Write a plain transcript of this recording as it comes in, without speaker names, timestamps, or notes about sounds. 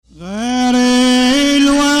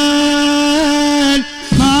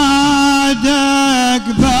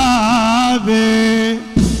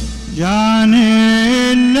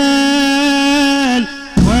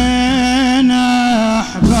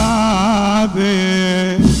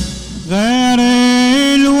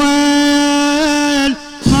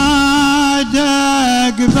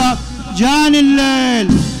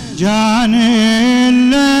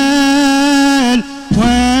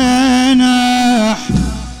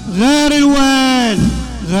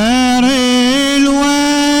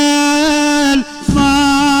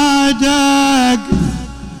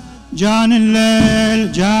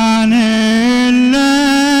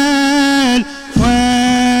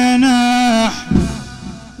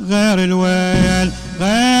غير الويل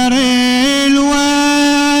غير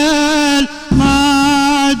الويل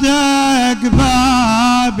ما دق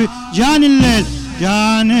بابي جاني الليل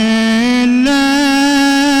جاني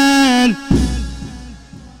الليل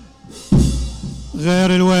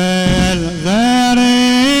غير الويل غير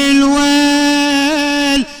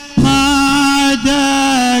الويل ما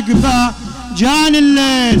دق بابي جاني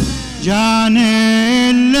الليل جاني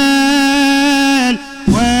الليل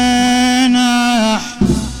وين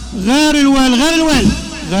غير الويل غير الويل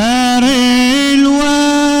غير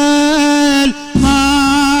الويل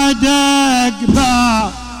ما دق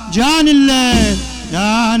باب جاني الليل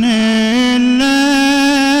جاني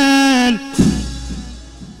الليل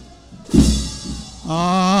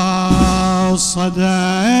صدى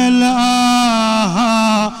الآهات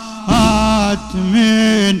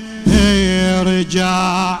من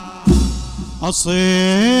يرجع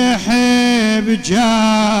أصيح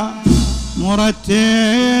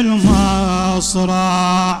مرتل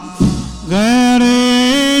مصرع غير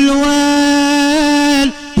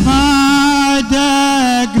الويل ما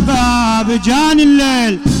دق باب جاني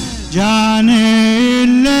الليل جاني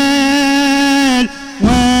الليل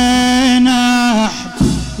وين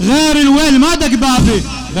غير الويل ما دق بابي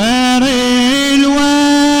غير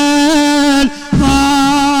الويل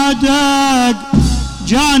ما دق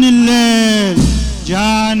جاني الليل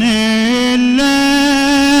جاني الليل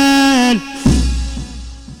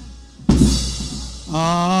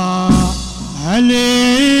هل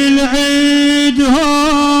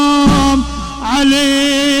العيدهم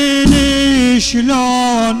علينا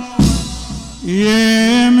شلون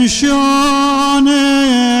يمشون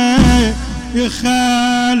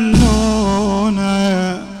يخلونا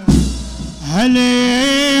هل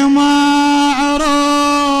معروف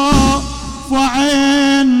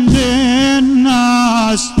عند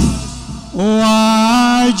الناس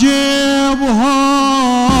واجبهم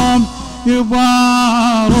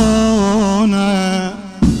يبارونا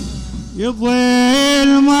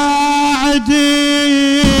يضل معدل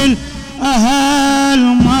أهل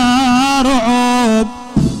مرعوب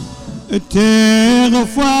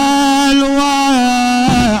تغفل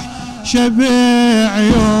وحش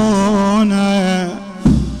بعيونه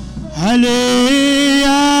هل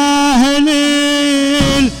يا أهل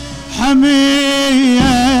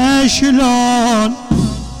الحمية شلون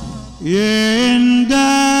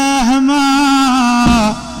ينده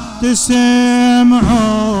ما تسمعونه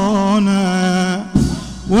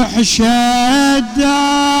وحش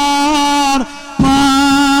الدار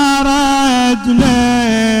ما رد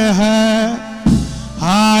لها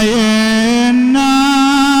هاي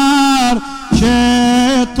النار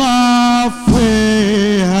شطفيها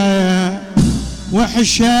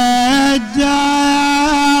وحش الدار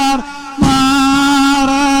ما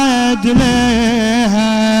رد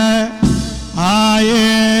لها هاي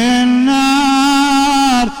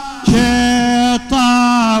النار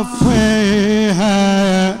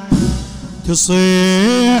شطفيها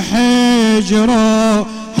تصيح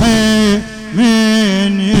جروحي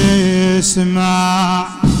من يسمع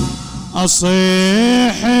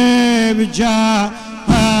أصيح بجاهة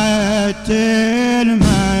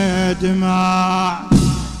المدمع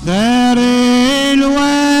غير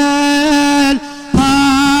الويل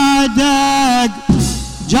ما دق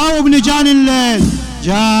جاوبني جاني الليل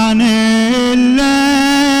جاني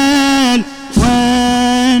الليل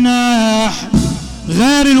وين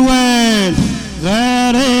غير الويل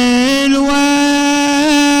غير الويل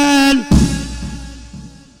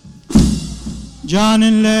جاني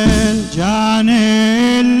الليل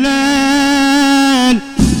جاني الليل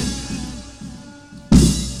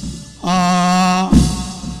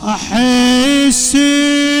أحس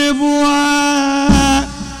بوانتك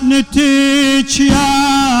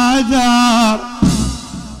يا دار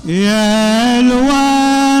يا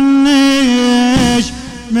الونيش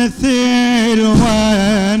مثل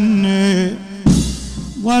وني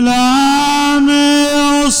ظلام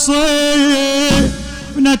يصيبنة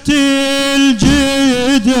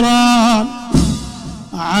الجدران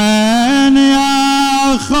عين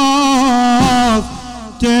يا خوف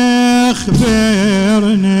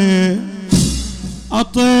تخبرني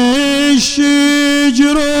أطيش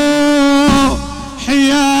جروحي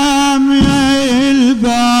يم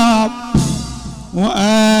الباب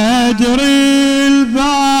وأدري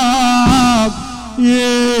الباب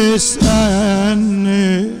يسألني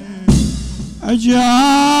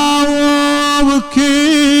أجاوب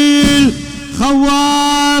كل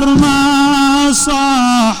خوار ما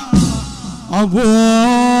صح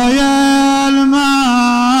أبويا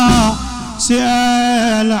الماء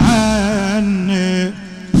سأل عني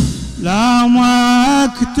لا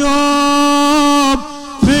مكتوب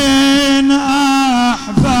بين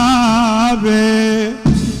أحباب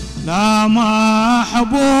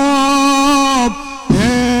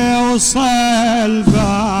يوصل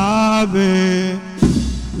بابي،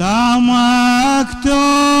 لا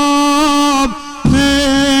مكتوب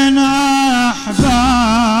من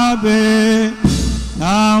أحبابي،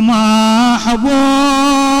 لا محبوب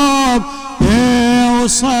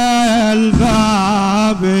يوصل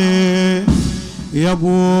بابي. يا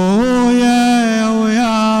ابويا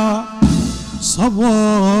ويا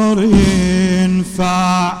صبر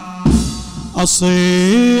ينفع،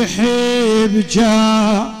 أصيح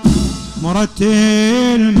بجمرة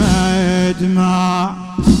المدمع.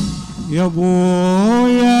 يا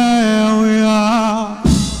ابويا ويا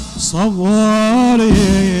صبر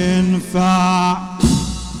ينفع،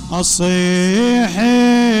 أصيح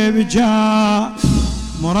بجمرة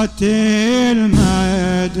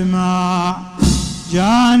المدمع.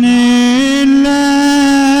 جاني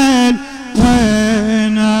الليل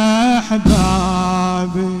وين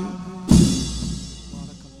أحبابي.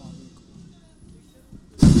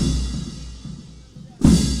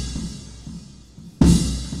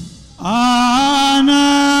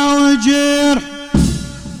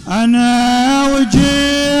 أنا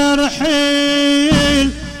وجرحي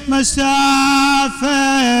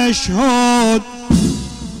المسافة شهود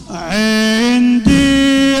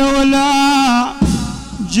عندي، ولا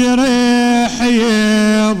جرح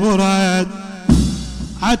يبرد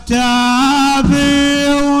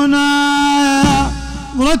عتابي ونظرة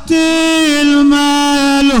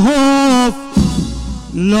الملهوف.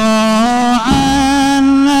 لو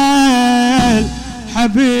عن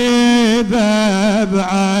الحبيب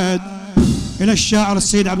ابعد. إلى الشاعر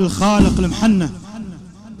السيد عبد الخالق المحنى.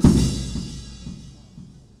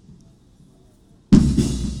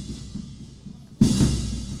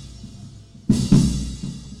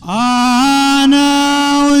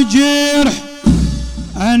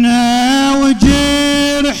 أنا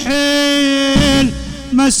وجرحي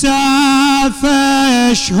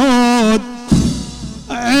المسافة شهود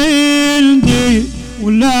عندي،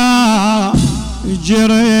 ولا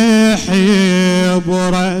جرحي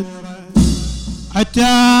برد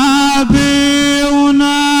عتابي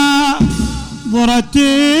ونظرة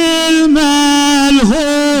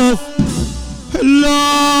الملهوف.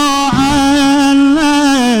 لو عن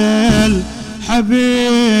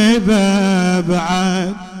الحبيب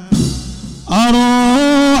ابعد،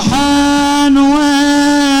 اروح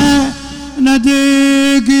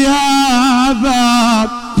وندق يا باب،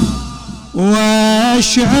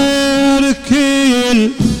 واشعر كل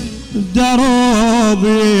درب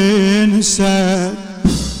ينسى.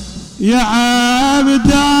 يا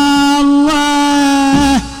عبد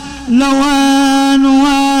الله لوين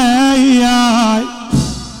وياي،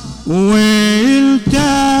 وانت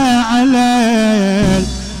على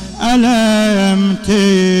الألم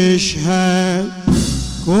تشهد.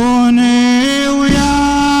 كوني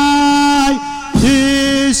وياي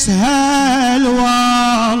تسهل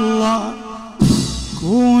والله،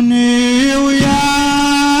 كوني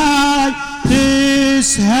وياي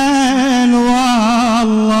تسهل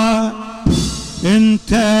والله.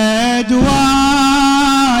 انت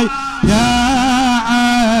دواي يا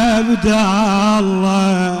عبد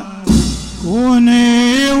الله،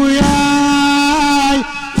 كوني وياي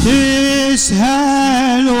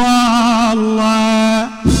تسهل والله.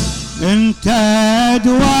 انت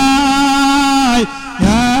دواي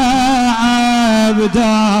يا عبد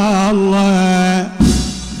الله.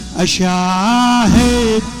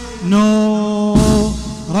 أشاهد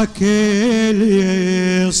نورك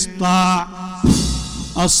اللي يسطع،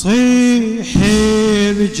 أصيح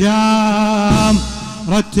بجمرة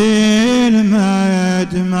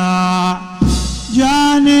المدمع.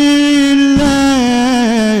 جاني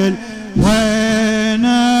الليل وين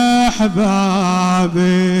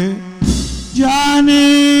أحبابي،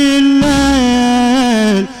 جاني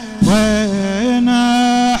الليل وين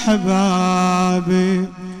أحبابي.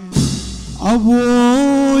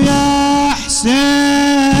 أبويا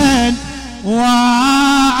حسين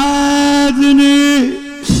وعدني،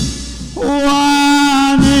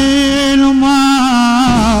 واني الموعدتنا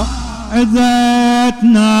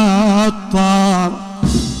الطار.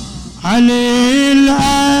 علي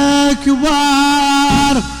الأكبر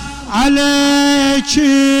عليك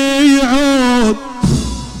يعود،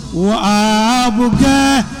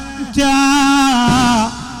 وأبقى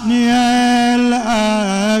تاني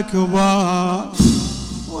الأكبر،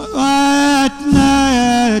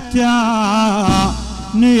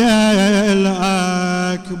 واتنتاني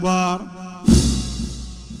الأكبر.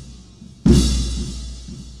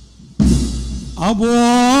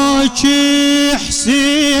 أبوك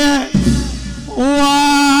حسين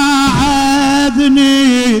وعدني،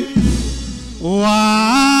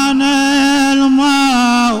 وانا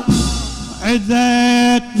الموعدتنا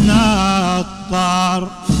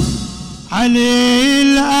علي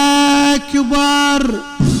الأكبر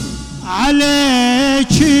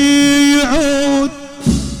عليك يعود،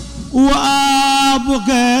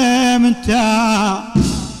 وأبقى متى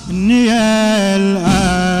النية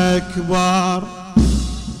الأكبر،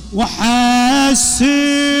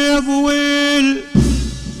 وحسب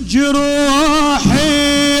والجروح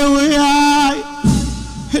وياي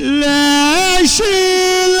ليش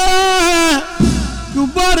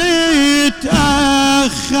الأكبر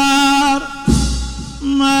يتأخر،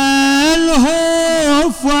 ملهوفة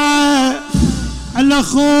على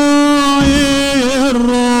أخوي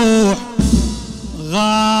الروح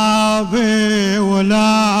غابي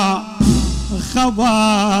ولا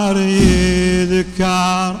خبر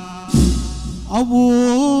يذكر،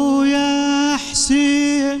 أبويا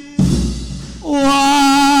حسين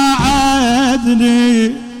وعدني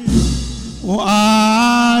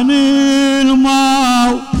وأني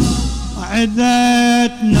الموعدتنا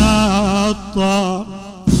الطر،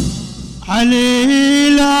 علي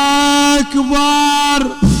الأكبر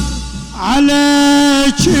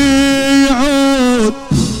عليك يعود،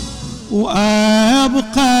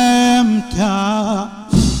 وأبقى متى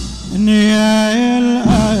النية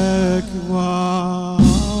الأكبر.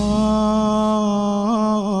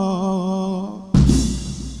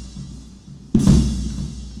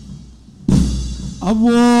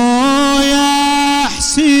 أبويا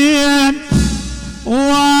حسين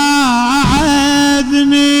وعدني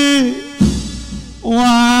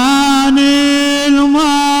واني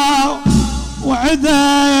الموعدتنا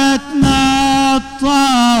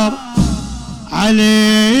الطار،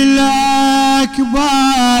 علي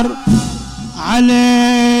الأكبر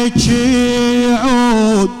عليك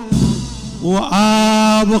يعود،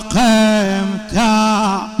 وأبقى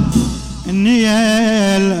متى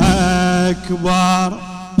النية الأكبر،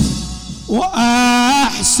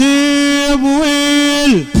 وأحسب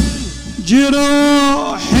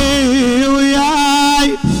والجروحي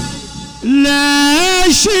وياي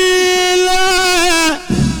ليش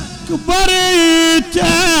الأكبر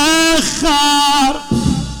يتأخر،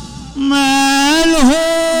 ملهوفة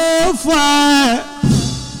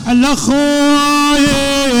على أخوي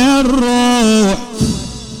الروح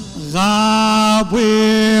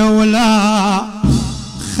غابي ولا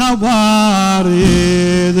خبر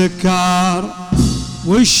يذكر،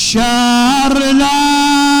 والشر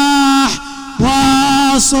لاح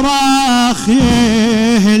واصرخ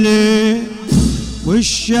يهلي،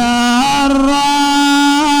 والشر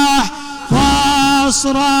راح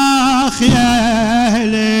واصرخ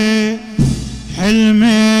يهلي،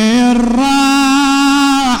 حلمي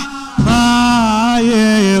الراح ما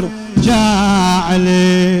يرجع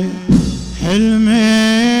لي،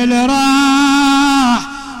 حلمي الراح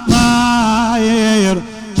ما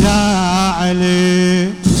يرجع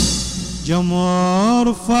لي،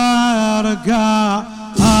 جمر فرقاك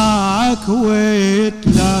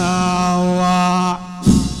ويتلوع،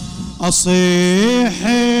 أصيح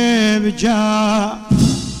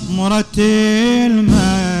بجمرة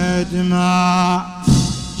المدمع،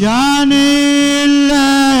 جاني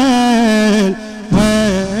الليل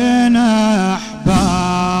وين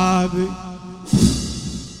أحبابي،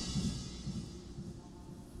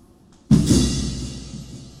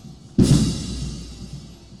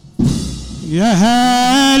 يا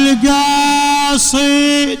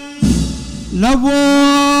هالقصيد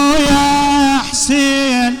لابويا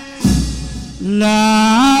حسين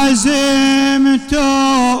لازم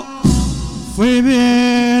توفي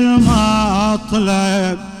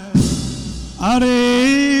بالمطلب،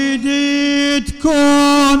 أريد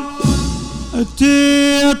تكون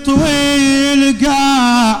تطوي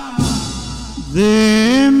القاع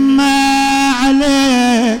ذمة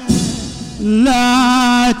عليك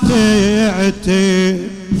لا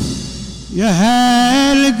تعتب، يا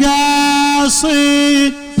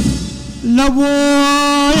هالقصيد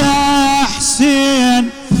لابويا حسين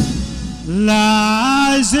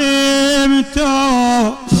لازم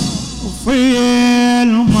توفي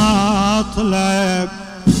المطلب،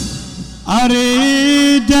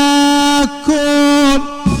 أريد أكون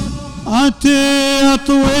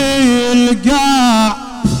تطوي القاع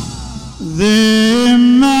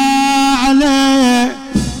ذمة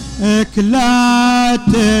عليك لا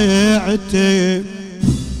تعتب،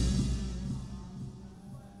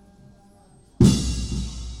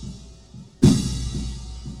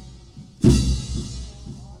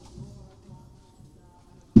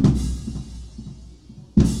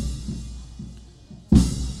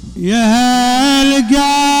 يا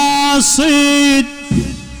هالقصيد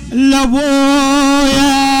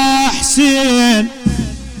لابويا حسين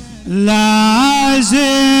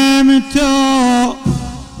لازم توفي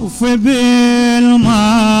وفي بالمطلب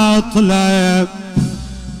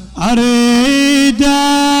أريد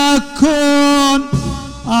أكون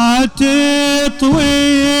أتطوي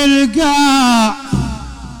القاع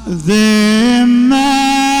ذمة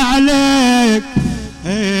عليك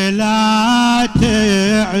لا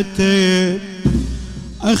تعتب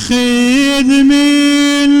أخذ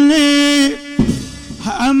مني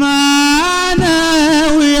أمانة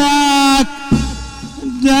وياك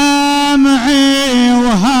دمعي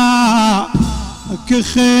وهاك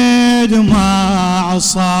خدمة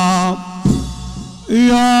عصاب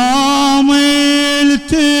يوم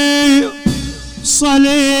اتصل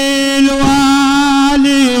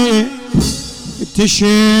الوالي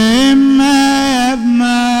تشم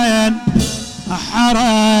بمن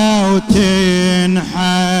حرى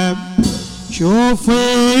وتنحب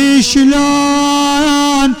شوفي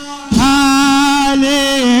شلون حال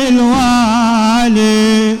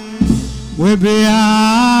الوالي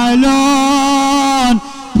وبيالون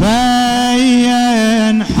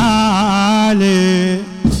بين حالي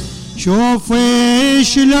شوفي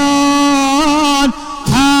شلون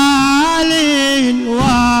حال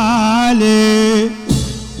الوالي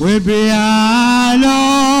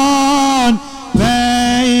وبيالون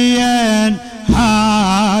بين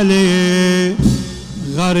حالي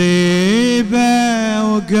غريبة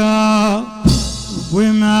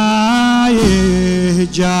وقلبي ما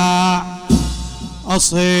يهجع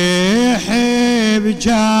أصيح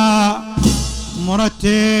بجمرة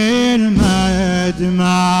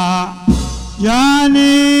المدمع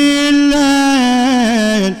جاني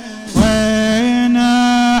الليل وين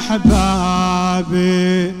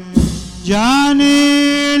أحبابي جاني